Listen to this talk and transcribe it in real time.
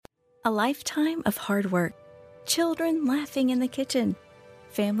A lifetime of hard work, children laughing in the kitchen,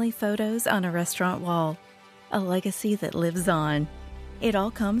 family photos on a restaurant wall, a legacy that lives on. It all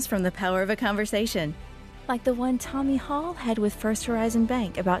comes from the power of a conversation, like the one Tommy Hall had with First Horizon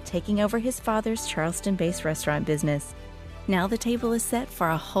Bank about taking over his father's Charleston-based restaurant business. Now the table is set for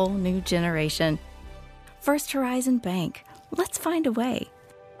a whole new generation. First Horizon Bank. Let's find a way.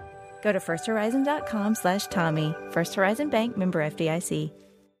 Go to firsthorizon.com/Tommy. First Horizon Bank, member FDIC.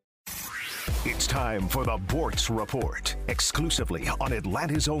 It's time for the Boortz Report, exclusively on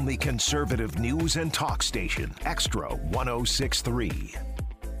Atlanta's only conservative news and talk station, Extra 106.3.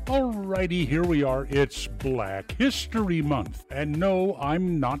 Alrighty, here we are. It's Black History Month. And no,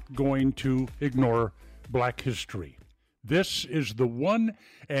 I'm not going to ignore Black history. This is the one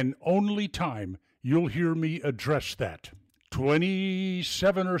and only time you'll hear me address that.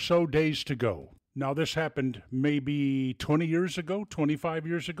 27 or so days to go. Now, this happened maybe 20 years ago, 25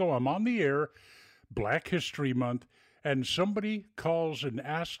 years ago. I'm on the air, Black History Month, and somebody calls and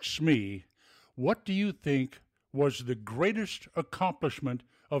asks me, what do you think was the greatest accomplishment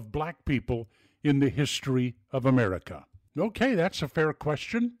of black people in the history of America? Okay, that's a fair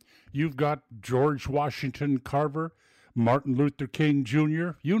question. You've got George Washington Carver, Martin Luther King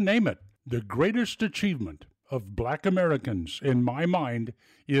Jr., you name it. The greatest achievement of black Americans, in my mind,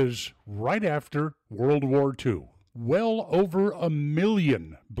 is right after World War II. Well over 1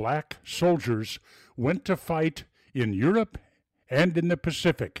 million black soldiers went to fight in Europe and in the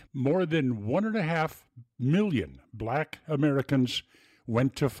Pacific. More than 1.5 million black Americans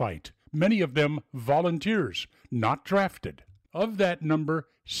went to fight. Many of them volunteers, not drafted. Of that number,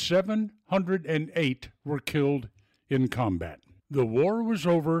 708 were killed in combat. The war was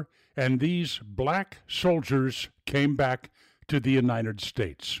over, and these black soldiers came back to the United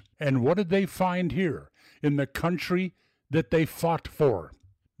States. And what did they find here in the country that they fought for,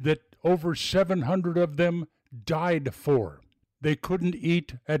 that over 700 of them died for? They couldn't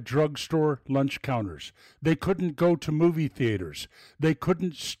eat at drugstore lunch counters. They couldn't go to movie theaters. They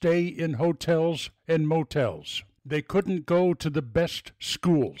couldn't stay in hotels and motels. They couldn't go to the best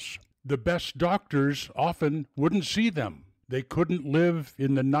schools. The best doctors often wouldn't see them. They couldn't live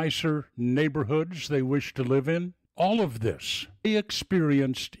in the nicer neighborhoods they wished to live in. All of this they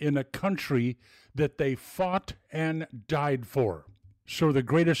experienced in a country that they fought and died for. So the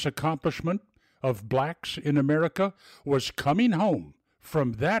greatest accomplishment of blacks in America was coming home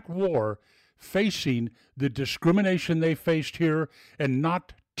from that war, facing the discrimination they faced here and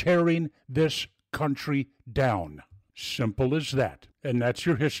not tearing this country down. Simple as that. And that's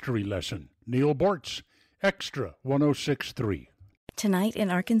your history lesson. Neil Boortz, Extra 106.3. Tonight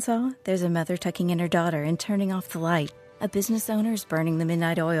in Arkansas, there's a mother tucking in her daughter and turning off the light. A business owner's burning the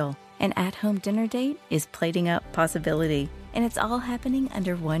midnight oil. An at-home dinner date is plating up possibility. And it's all happening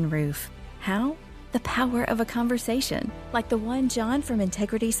under one roof. How? The power of a conversation, like the one John from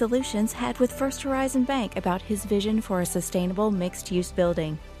Integrity Solutions had with First Horizon Bank about his vision for a sustainable mixed-use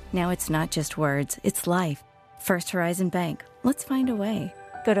building. Now it's not just words, it's life. First Horizon Bank. Let's find a way.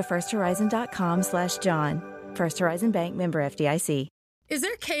 Go to firsthorizon.com/John. First Horizon Bank, member FDIC. Is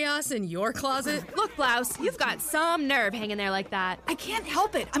there chaos in your closet? Look, Blouse, you've got some nerve hanging there like that. I can't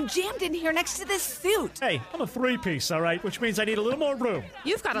help it. I'm jammed in here next to this suit. Hey, I'm a three-piece, all right, which means I need a little more room.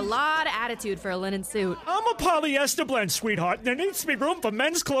 You've got a lot of attitude for a linen suit. I'm a polyester blend, sweetheart, and there needs to be room for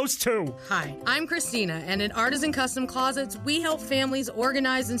men's clothes, too. Hi, I'm Christina, and at Artisan Custom Closets, we help families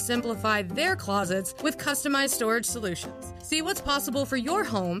organize and simplify their closets with customized storage solutions. See what's possible for your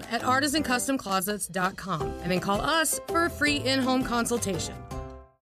home at artisancustomclosets.com, and then call us for a free in-home consultation.